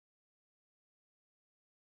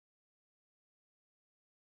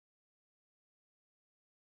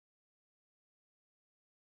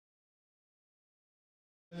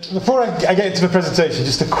Before I get into the presentation,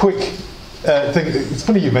 just a quick thing. It's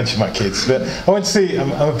funny you mentioned my kids, but I went to see,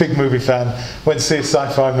 I'm a big movie fan, went to see a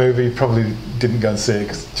sci-fi movie, probably didn't go and see it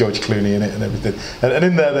because George Clooney in it and everything. And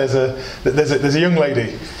in there there's a young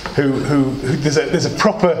lady who there's a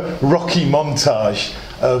proper Rocky montage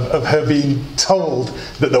of her being told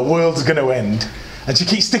that the world's going to end. And she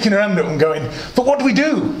keeps sticking her hand up and going, but what do we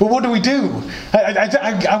do? But what do we do?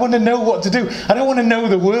 I want to know what to do. I don't want to know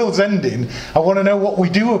the world's ending. I want to know what we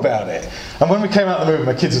do about it. And when we came out of the movie,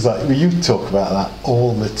 my kids was like, well, you talk about that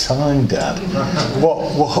all the time, Dad.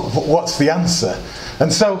 What's the answer?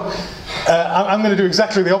 And so I'm going to do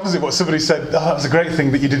exactly the opposite of what somebody said. Oh, that was a great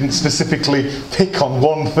thing that you didn't specifically pick on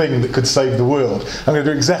one thing that could save the world. I'm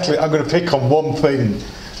going to pick on one thing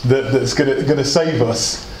that's going to save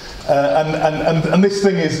us. And this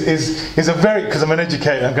thing is a very, because I'm an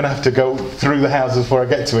educator, I'm going to have to go through the houses before I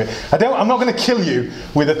get to it. I'm not going to kill you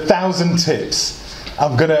with 1,000 tips.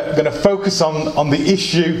 I'm going to focus on the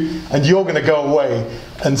issue, and you're going to go away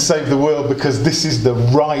and save the world because this is the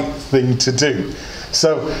right thing to do.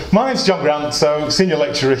 So my name's John Grant, so senior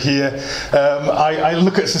lecturer here. I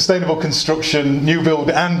look at sustainable construction, new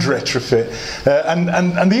build and retrofit.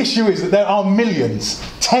 And the issue is that there are millions,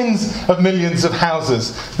 tens of millions of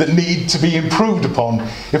houses that need to be improved upon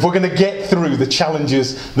if we're going to get through the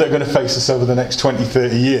challenges that are going to face us over the next 20,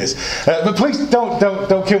 30 years. But please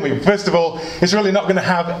don't kill me. First of all, it's really not going to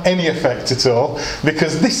have any effect at all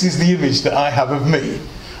because this is the image that I have of me.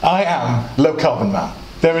 I am low carbon man.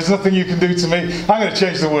 There is nothing you can do to me. I'm going to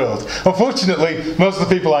change the world. Unfortunately, most of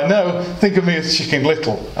the people I know think of me as Chicken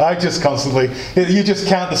Little. I just constantly, you just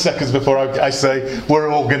count the seconds before I say,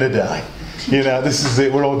 we're all going to die. You know, this is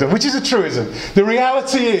it, we're all done. Which is a truism. The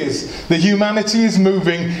reality is that humanity is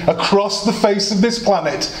moving across the face of this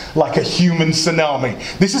planet like a human tsunami.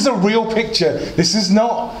 This is a real picture. This is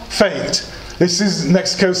not faked. This is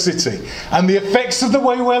Mexico City. And the effects of the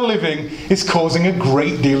way we're living is causing a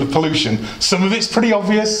great deal of pollution. Some of it's pretty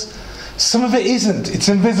obvious. Some of it isn't. It's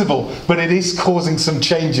invisible. But it is causing some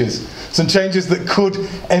changes. Some changes that could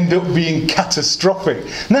end up being catastrophic.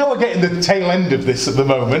 Now we're getting the tail end of this at the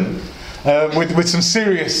moment. With some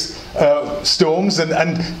serious storms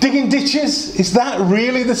and digging ditches. Is that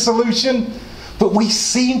really the solution? But we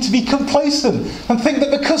seem to be complacent and think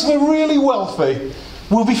that because we're really wealthy,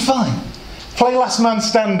 we'll be fine. Play last man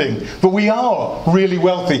standing, but we are really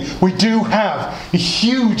wealthy. We do have a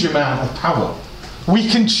huge amount of power. We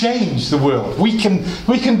can change the world. We can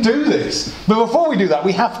do this. But before we do that,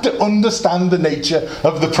 we have to understand the nature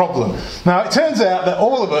of the problem. Now, it turns out that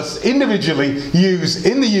all of us individually use,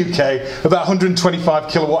 in the UK, about 125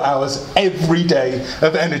 kilowatt hours every day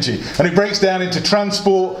of energy. And it breaks down into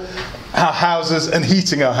transport, our houses and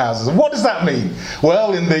heating our houses. And what does that mean?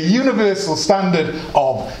 Well, in the universal standard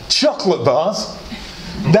of chocolate bars,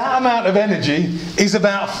 that amount of energy is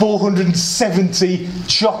about 470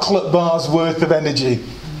 chocolate bars worth of energy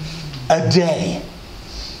a day.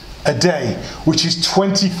 A day, which is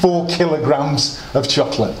 24 kilograms of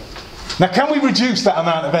chocolate. Now, can we reduce that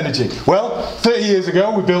amount of energy? Well, 30 years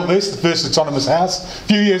ago we built this, the first autonomous house. A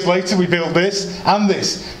few years later we built this and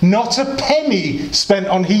this. Not a penny spent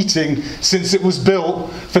on heating since it was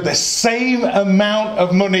built for the same amount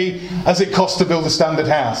of money as it cost to build a standard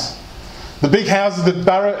house. The big houses that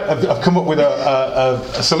Barratt have come up with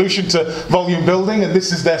a solution to volume building, and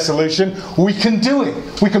this is their solution. We can do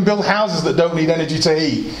it. We can build houses that don't need energy to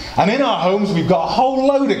heat. And in our homes, we've got a whole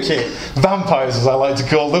load of kit, vampires as I like to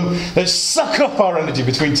call them, that suck up our energy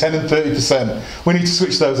between 10 and 30%. We need to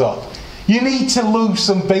switch those off. You need to do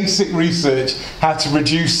some basic research how to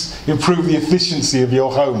improve the efficiency of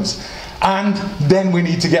your homes. And then we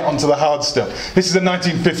need to get onto the hard stuff. This is a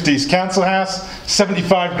 1950s council house,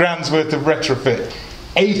 75 grand's worth of retrofit,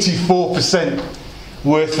 84%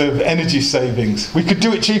 worth of energy savings. We could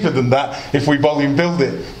do it cheaper than that if we volume build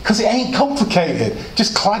it, because it ain't complicated,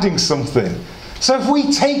 just cladding something. So if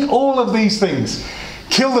we take all of these things,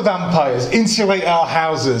 kill the vampires, insulate our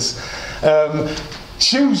houses,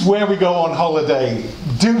 choose where we go on holiday,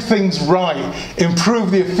 do things right, improve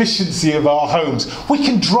the efficiency of our homes, we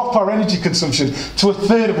can drop our energy consumption to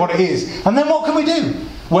 1/3 of what it is. And then what can we do?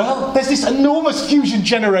 Well, there's this enormous fusion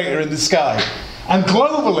generator in the sky. And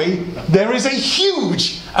globally, there is a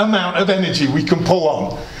huge amount of energy we can pull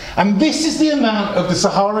on. And this is the amount of the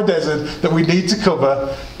Sahara Desert that we need to cover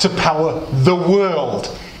to power the world.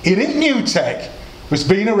 It ain't new tech. It's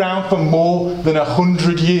been around for more than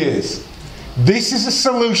 100 years. This is a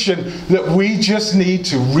solution that we just need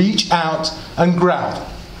to reach out and grab.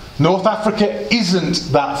 North Africa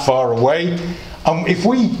isn't that far away. If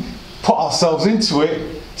we put ourselves into it,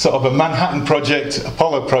 sort of a Manhattan project,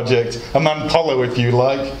 Apollo project, a Man-Polo if you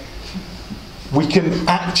like, we can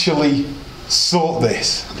actually sort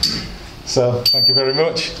this. So, thank you very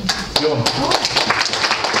much. John.